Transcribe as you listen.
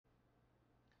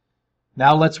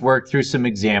Now let's work through some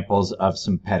examples of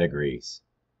some pedigrees.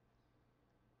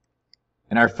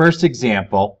 In our first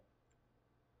example,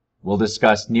 we'll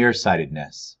discuss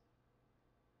nearsightedness.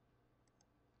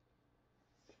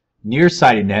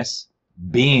 Nearsightedness,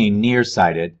 being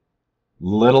nearsighted,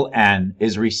 little n,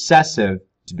 is recessive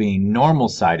to being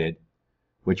normal-sighted,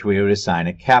 which we would assign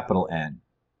a capital N.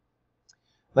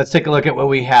 Let's take a look at what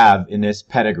we have in this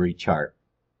pedigree chart.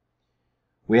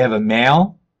 We have a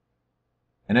male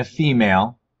and a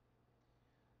female.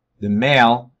 The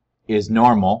male is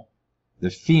normal. The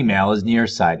female is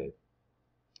nearsighted.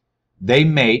 They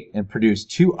mate and produce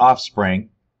two offspring,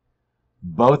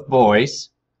 both boys.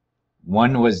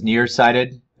 One was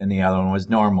nearsighted and the other one was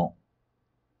normal.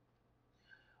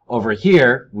 Over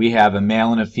here, we have a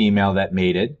male and a female that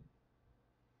mated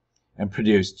and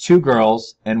produced two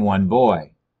girls and one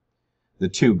boy. The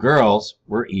two girls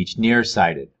were each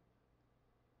nearsighted.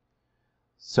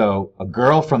 So a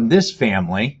girl from this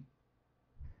family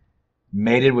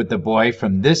mated with the boy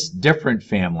from this different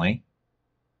family,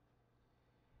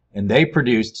 and they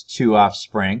produced two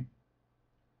offspring.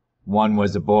 One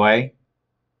was a boy,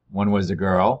 one was a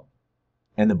girl,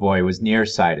 and the boy was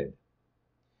nearsighted.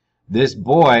 This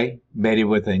boy mated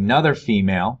with another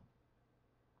female,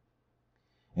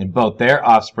 and both their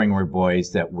offspring were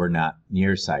boys that were not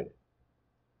nearsighted.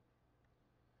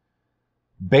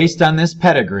 Based on this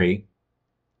pedigree,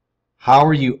 how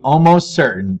are you almost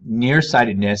certain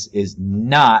nearsightedness is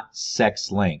not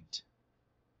sex-linked?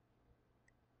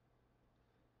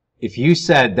 If you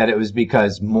said that it was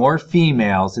because more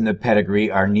females in the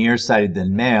pedigree are nearsighted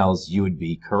than males, you would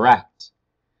be correct.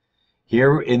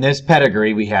 Here in this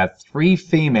pedigree, we have 3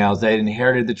 females that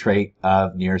inherited the trait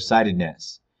of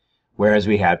nearsightedness, whereas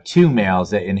we have 2 males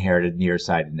that inherited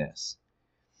nearsightedness.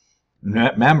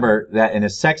 Remember that in a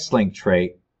sex-linked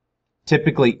trait,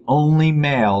 typically only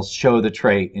males show the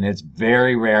trait, and it's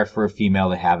very rare for a female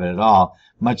to have it at all,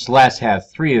 much less have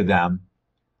 3 of them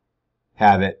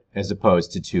have it as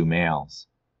opposed to 2 males.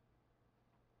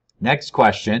 Next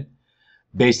question,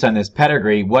 based on this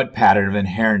pedigree, what pattern of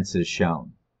inheritance is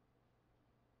shown?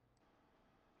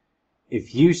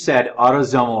 If you said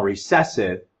autosomal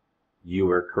recessive, you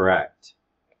were correct.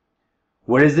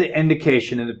 What is the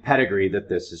indication in the pedigree that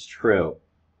this is true?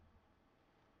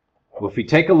 Well, if we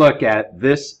take a look at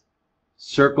this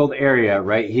circled area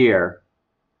right here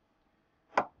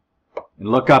and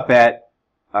look up at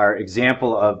our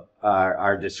example of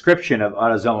our description of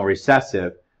autosomal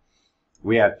recessive,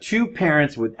 we have 2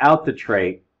 parents without the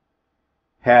trait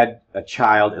had a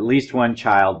child, at least one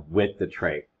child with the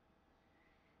trait.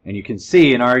 And you can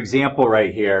see in our example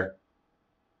right here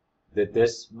that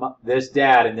this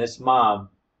dad and this mom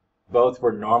both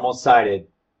were normal-sighted,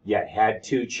 yet had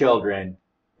 2 children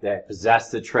that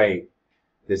possess the trait.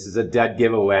 This is a dead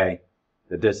giveaway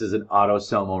that this is an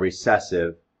autosomal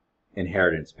recessive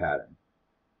inheritance pattern.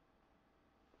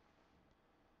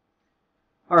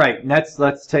 All right, next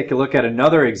let's take a look at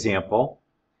another example.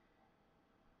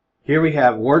 Here we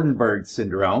have Waardenburg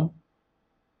syndrome,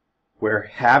 where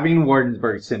having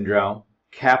Waardenburg syndrome,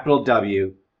 capital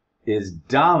W, is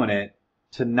dominant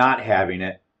to not having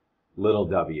it, little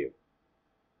w.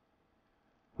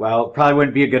 Well, it probably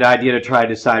wouldn't be a good idea to try to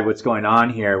decide what's going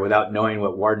on here without knowing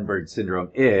what Waardenburg syndrome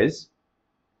is.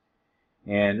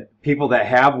 And people that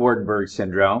have Waardenburg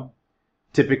syndrome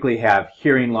typically have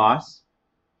hearing loss,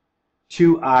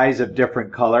 2 eyes of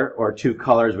different color or 2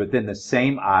 colors within the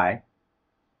same eye,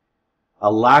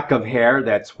 a lack of hair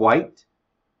that's white,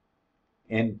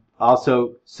 and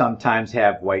also sometimes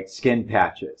have white skin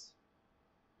patches.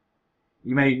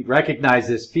 You may recognize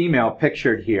this female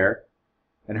pictured here,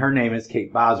 and her name is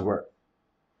Kate Bosworth.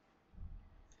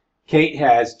 Kate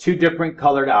has 2 different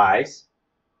colored eyes.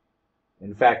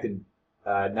 In fact,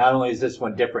 not only is this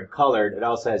one different colored, it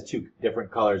also has 2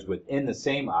 different colors within the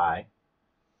same eye.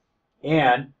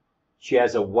 And she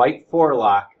has a white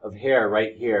forelock of hair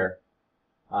right here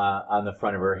on the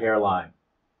front of her hairline.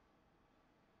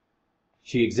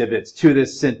 She exhibits 2 of the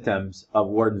symptoms of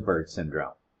Waardenburg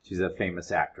syndrome. She's a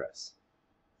famous actress.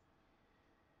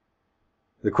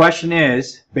 The question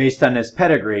is, based on this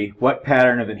pedigree, what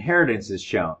pattern of inheritance is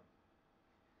shown?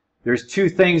 There's 2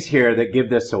 things here that give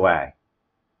this away.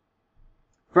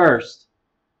 First,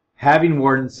 having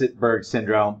Waardenburg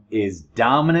syndrome is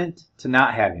dominant to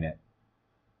not having it.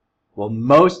 Well,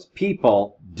 most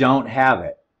people don't have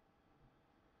it.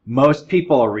 Most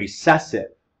people are recessive.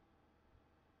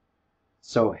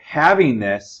 So having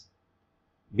this,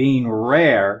 being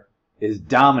rare, is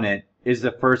dominant, is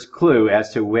the first clue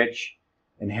as to which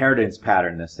inheritance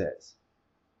pattern this is.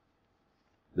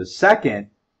 The second,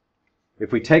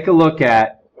 if we take a look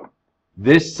at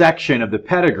this section of the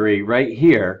pedigree right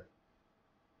here,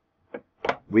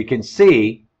 we can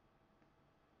see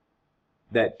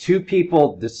that two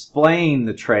people displaying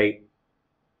the trait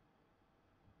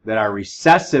that are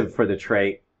recessive for the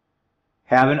trait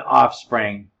have an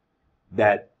offspring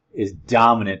that is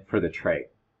dominant for the trait.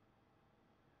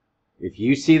 If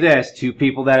you see this, two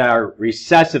people that are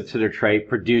recessive to the trait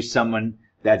produce someone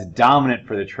that's dominant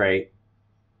for the trait,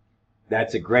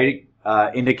 that's a great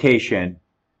indication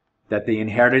that the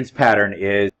inheritance pattern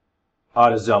is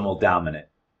autosomal dominant.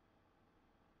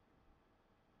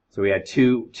 So we had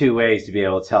two ways to be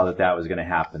able to tell that that was going to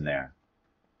happen there.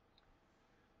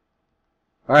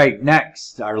 All right,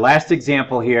 next, our last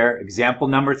example here, example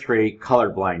number 3,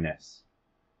 colorblindness.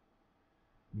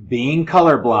 Being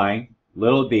colorblind,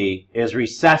 little b, is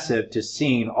recessive to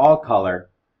seeing all color,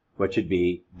 which would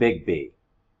be big B.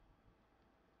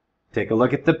 Take a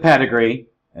look at the pedigree,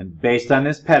 and based on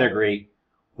this pedigree,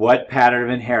 what pattern of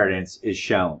inheritance is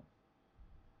shown?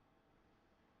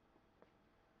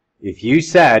 If you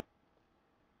said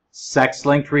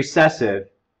sex-linked recessive,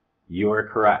 you are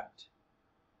correct.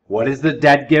 What is the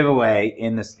dead giveaway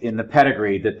in the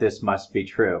pedigree that this must be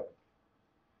true?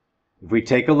 If we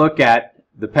take a look at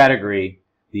the pedigree,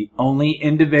 the only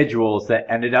individuals that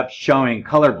ended up showing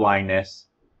colorblindness,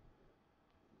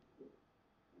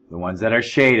 the ones that are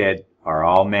shaded, are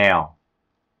all male.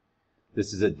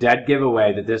 This is a dead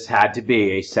giveaway that this had to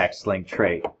be a sex-linked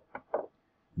trait.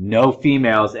 No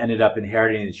females ended up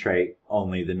inheriting the trait,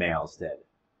 only the males did.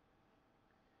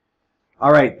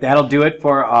 All right, that'll do it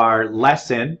for our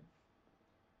lesson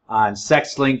on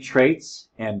sex-linked traits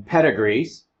and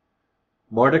pedigrees.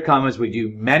 More to come as we do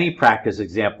many practice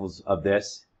examples of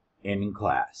this in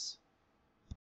class.